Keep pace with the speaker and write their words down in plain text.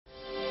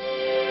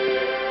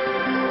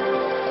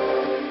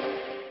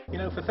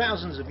So for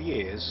thousands of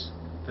years,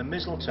 the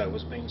mistletoe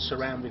has been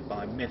surrounded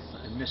by myth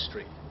and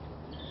mystery.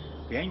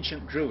 The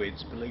ancient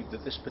Druids believed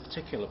that this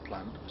particular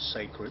plant was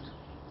sacred.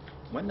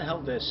 When they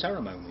held their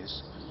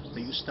ceremonies,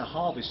 they used to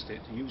harvest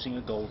it using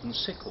a golden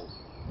sickle.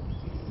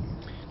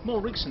 In more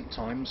recent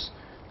times,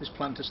 this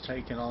plant has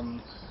taken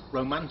on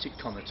romantic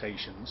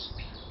connotations,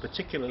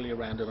 particularly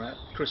around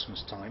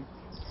Christmas time,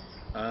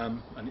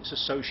 and it's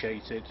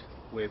associated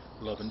with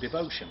love and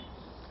devotion.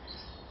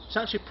 It's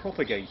actually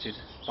propagated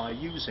by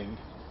using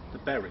the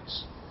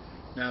berries.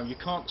 Now, you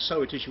can't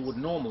sow it as you would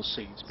normal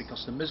seeds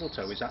because the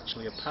mistletoe is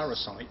actually a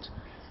parasite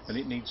and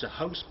it needs a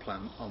host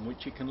plant on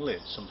which it can live,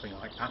 something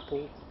like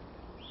apple,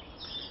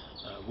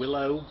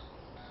 willow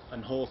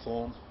and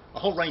hawthorn, a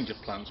whole range of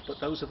plants, but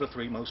those are the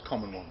three most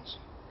common ones.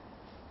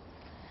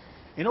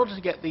 In order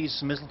to get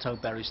these mistletoe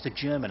berries to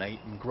germinate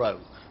and grow,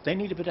 they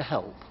need a bit of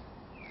help.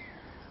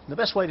 And the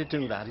best way to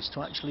do that is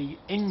to actually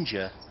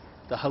injure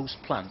the host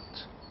plant.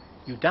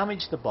 You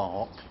damage the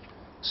bark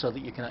so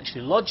that you can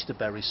actually lodge the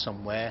berries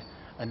somewhere,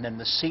 and then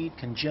the seed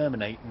can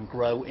germinate and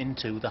grow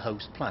into the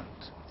host plant.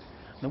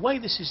 And the way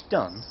this is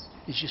done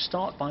is you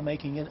start by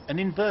making an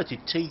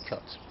inverted T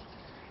cut.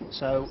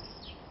 So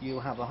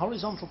you have a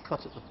horizontal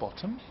cut at the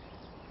bottom,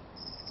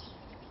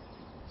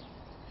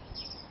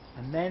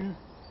 and then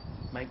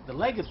make the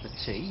leg of the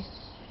T,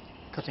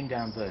 cutting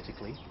down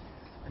vertically,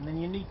 and then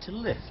you need to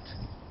lift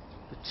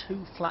the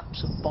two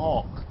flaps of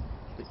bark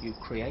that you've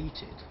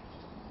created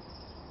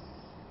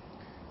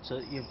so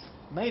that you've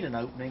made an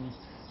opening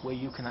where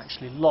you can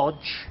actually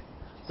lodge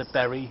the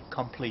berry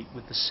complete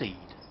with the seed.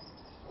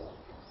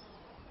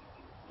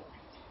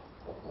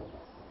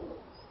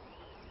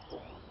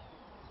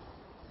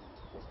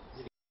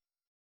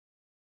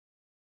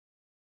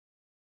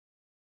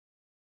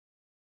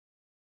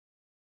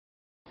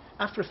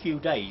 After a few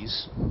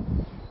days,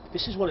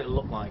 this is what it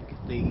looked like.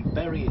 The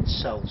berry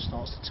itself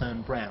starts to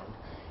turn brown.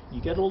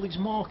 You get all these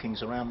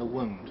markings around the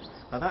wound.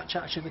 Now that's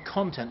actually the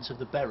contents of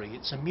the berry.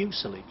 It's a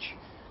mucilage.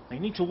 Now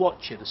you need to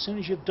watch it. As soon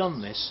as you've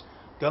done this,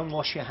 go and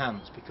wash your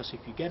hands, because if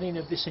you get any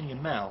of this in your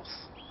mouth,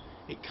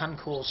 it can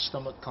cause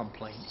stomach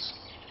complaints.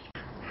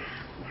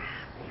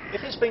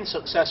 If it's been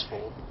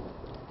successful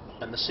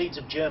and the seeds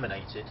have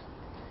germinated,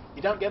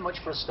 you don't get much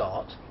for a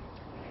start,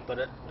 but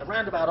at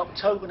around about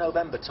October,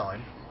 November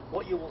time,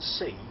 what you will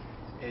see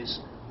is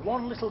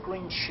one little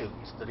green shoot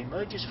that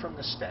emerges from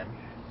the stem,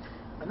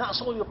 and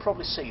that's all you'll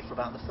probably see for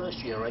about the first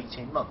year or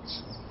 18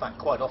 months. In fact,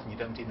 quite often you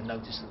don't even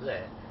notice they're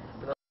there.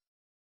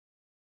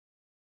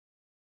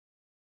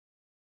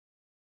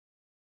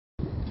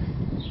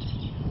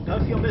 Now,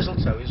 if your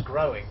mistletoe is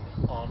growing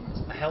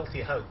on a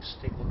healthy host,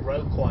 it will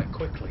grow quite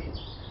quickly.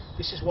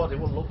 This is what it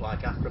will look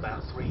like after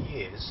about 3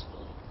 years.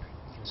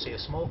 You can see a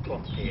small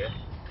clump here.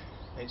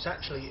 It's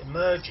actually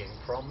emerging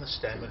from the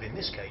stem, and in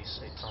this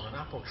case it's on an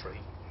apple tree.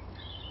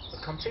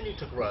 It'll continue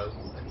to grow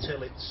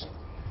until it's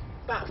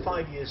about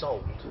 5 years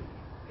old.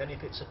 Then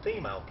if it's a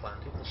female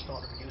plant, it will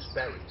start to produce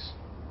berries.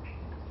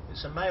 If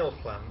it's a male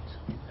plant,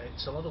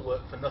 it's a lot of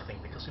work for nothing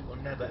because it will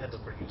never ever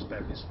produce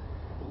berries,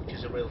 which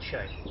is a real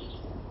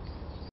shame.